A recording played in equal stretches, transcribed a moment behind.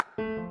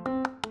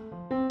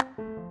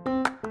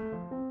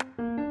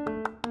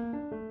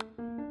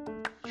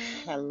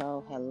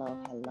Hello, hello,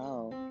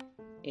 hello.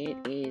 It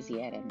is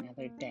yet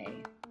another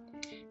day.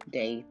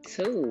 Day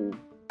two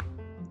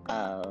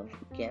of,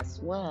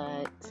 guess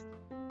what?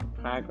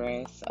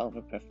 Progress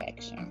over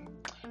perfection.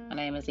 My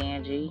name is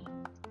Angie,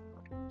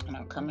 and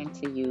I'm coming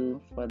to you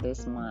for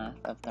this month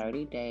of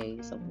 30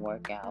 days of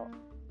workout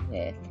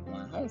with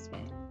my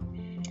husband.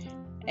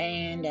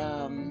 And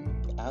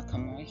I'll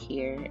come on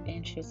here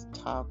and just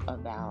talk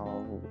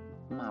about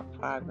my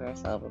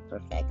progress over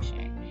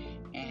perfection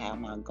and how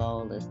my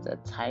goal is to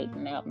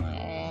tighten up my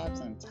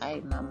abs and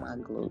tighten up my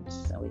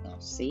glutes. So we're going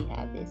to see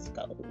how this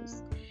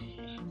goes.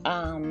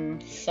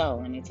 So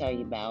let me tell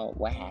you about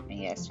what happened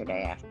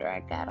yesterday after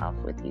I got off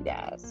with you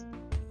guys.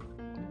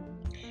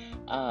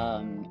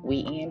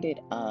 We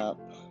ended up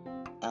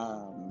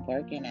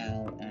working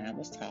out, and I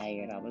was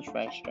tired, I was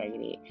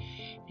frustrated,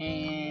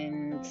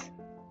 and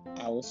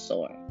I was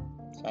sore.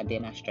 So I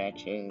did my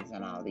stretches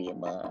and all the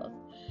above.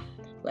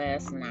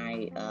 Last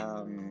night,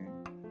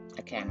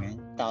 I kind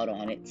of thought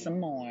on it some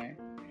more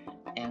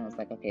and was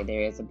like, okay,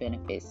 there is a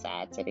benefit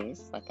side to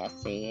this. Like I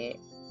said,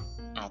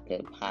 I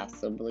could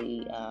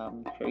possibly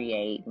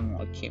create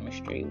more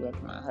chemistry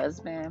with my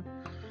husband.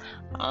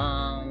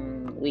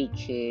 We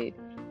could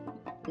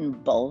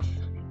both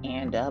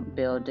end up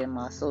building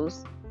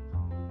muscles,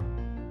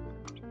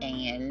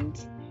 and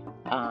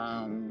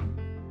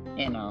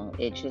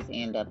it just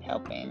end up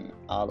helping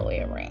all the way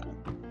around.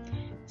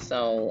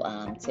 So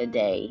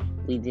today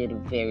we did a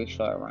very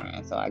short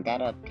run. So I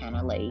got up kind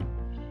of late,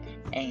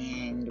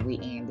 and we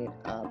ended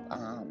up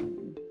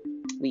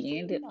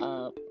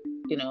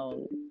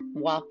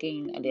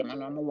walking. I did my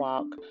normal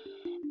walk,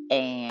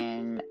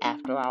 and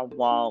after our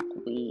walk,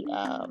 we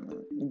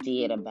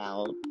did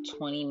about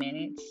 20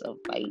 minutes of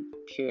like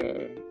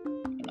pure,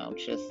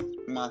 just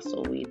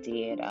muscle. We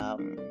did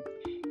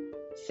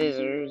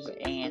scissors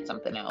and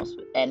something else.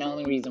 And the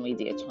only reason we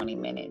did 20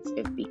 minutes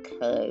is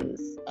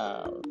because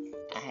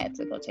I had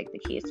to go take the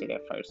kids to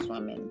their first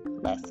swimming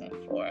lesson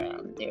for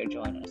they're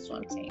joining a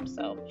swim team.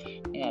 So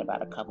they had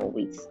about a couple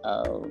weeks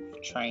of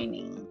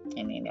training,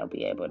 and then they'll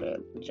be able to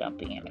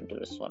jump in and do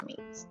the swim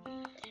meets.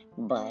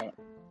 But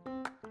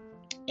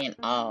in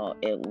all,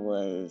 it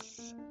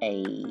was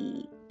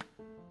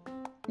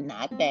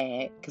not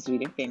bad because we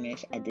didn't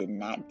finish. I did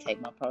not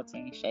take my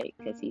protein shake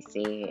because he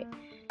said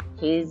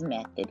his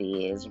method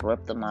is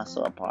rip the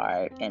muscle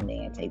apart and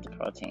then take the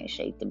protein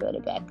shake to build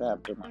it back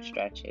up, do my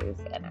stretches,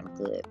 and I'm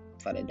good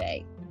for the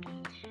day.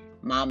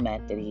 My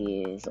method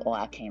is,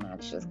 I came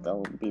out to just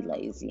go be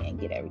lazy and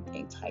get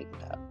everything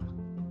tightened up.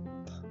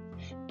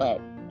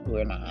 But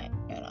we're not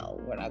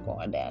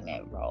going down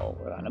that road.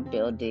 We're going to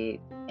build it,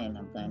 and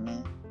I'm going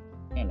to,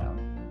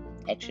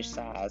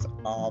 exercise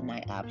all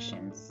my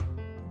options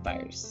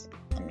first.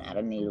 I'm not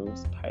a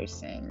needles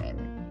person, and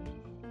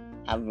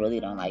I really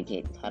don't like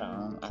getting cut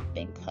on. I've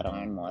been cut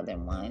on more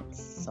than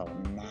once, so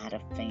I'm not a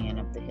fan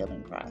of the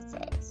healing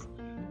process.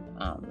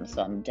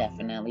 So I'm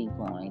definitely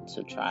going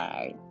to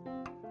try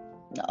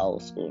the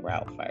old school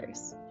route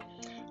first.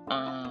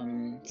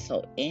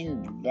 So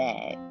in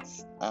that,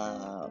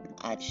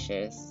 I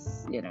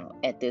just,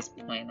 at this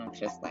point, I'm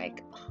just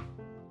like, oh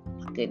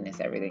my goodness,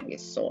 everything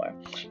is sore.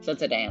 So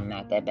today I'm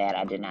not that bad.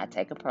 I did not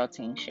take a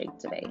protein shake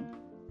today.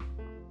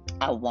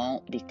 I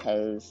won't,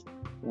 because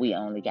we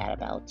only got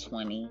about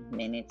 20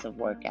 minutes of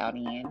workout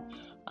in.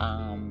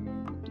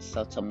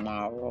 So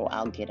tomorrow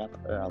I'll get up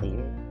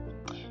earlier,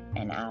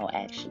 and I'll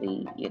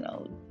actually,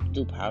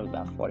 do probably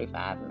about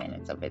 45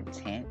 minutes of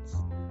intense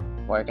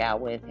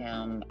workout with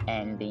him,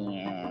 and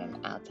then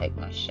I'll take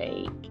my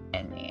shake,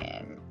 and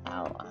then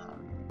I'll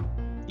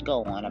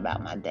go on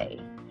about my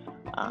day.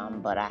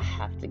 But I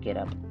have to get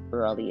up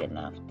early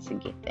enough to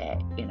get that,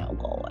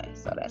 going.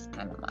 So that's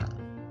kind of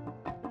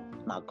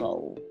my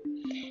goal.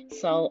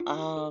 So,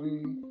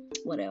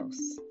 what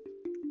else?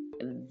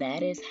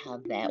 That is how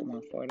that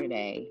went for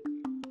today.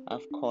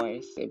 Of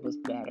course, it was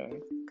better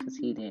because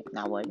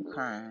I wasn't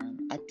crying.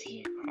 I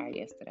did cry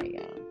yesterday,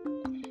 y'all.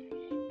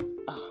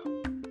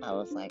 Oh, I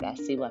was like, I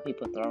see why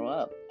people throw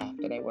up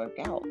after they work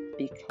out,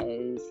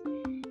 because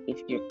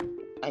if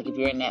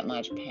you're in that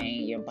much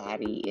pain, your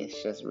body is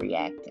just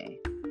reacting.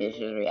 It's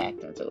just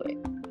reacting to it.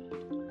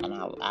 And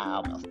I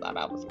almost thought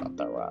I was going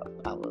to throw up.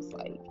 I was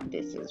like,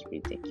 this is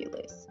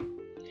ridiculous.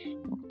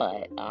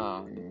 But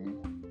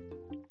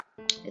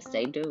it's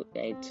day two.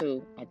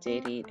 I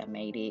did it. I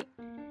made it.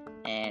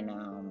 And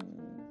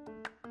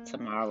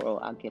tomorrow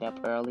I'll get up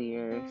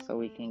earlier so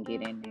we can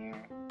get in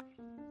there,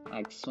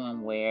 like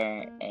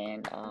swimwear,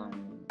 and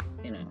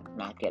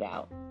knock it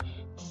out.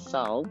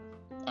 So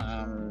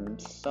I'm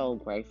so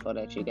grateful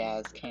that you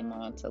guys came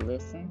on to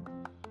listen,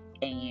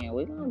 and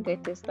we're gonna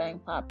get this thing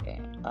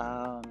popping.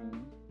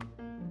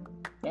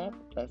 Yep,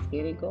 let's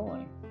get it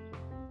going.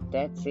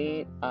 That's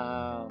it.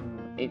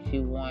 If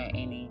you want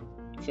any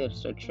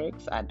tips or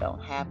tricks, I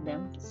don't have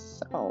them,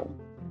 so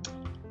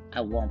I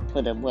won't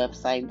put a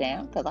website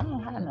down because I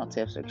don't have no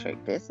tips or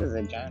tricks. This is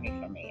a journey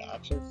for me. I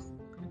just,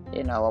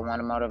 I want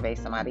to motivate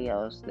somebody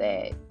else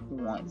that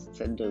wants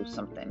to do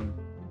something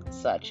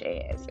such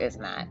as, it's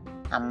not,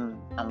 I'm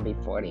gonna be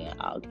 40 in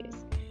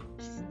August.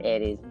 stops.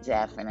 It is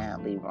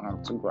definitely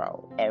room to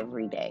grow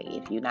every day.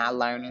 If you're not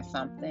learning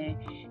something,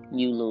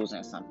 you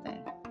losing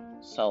something.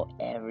 So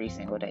every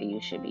single day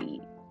you should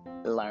be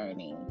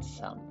learning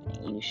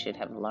something. You should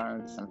have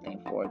learned something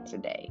for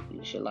today.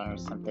 You should learn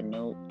something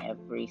new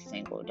every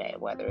single day,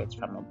 whether it's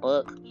from a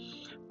book,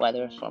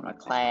 whether it's from a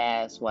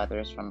class, whether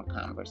it's from a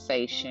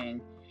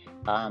conversation,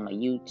 a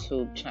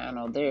YouTube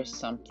channel. There's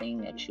something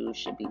that you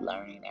should be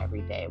learning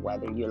every day.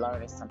 Whether you're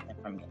learning something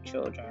from your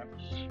children,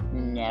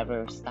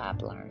 never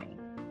stop learning.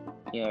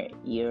 Your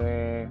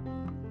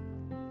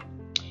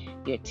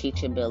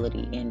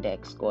teachability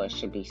index score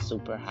should be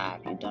super high.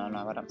 If you don't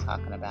know what I'm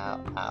talking about,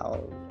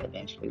 I'll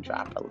eventually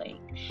drop a link.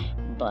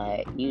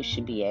 But you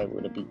should be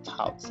able to be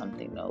taught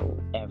something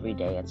new every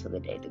day until the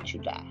day that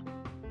you die.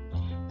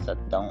 So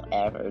don't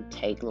ever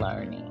take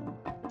learning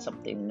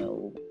something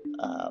new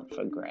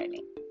for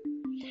granted.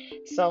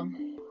 So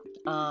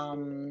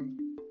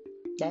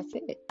that's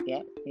it.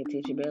 Yep, your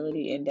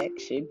teachability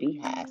index should be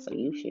high. So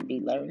you should be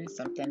learning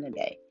something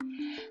today.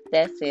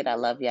 That's it. I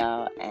love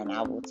y'all, and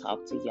I will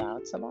talk to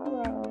y'all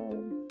tomorrow.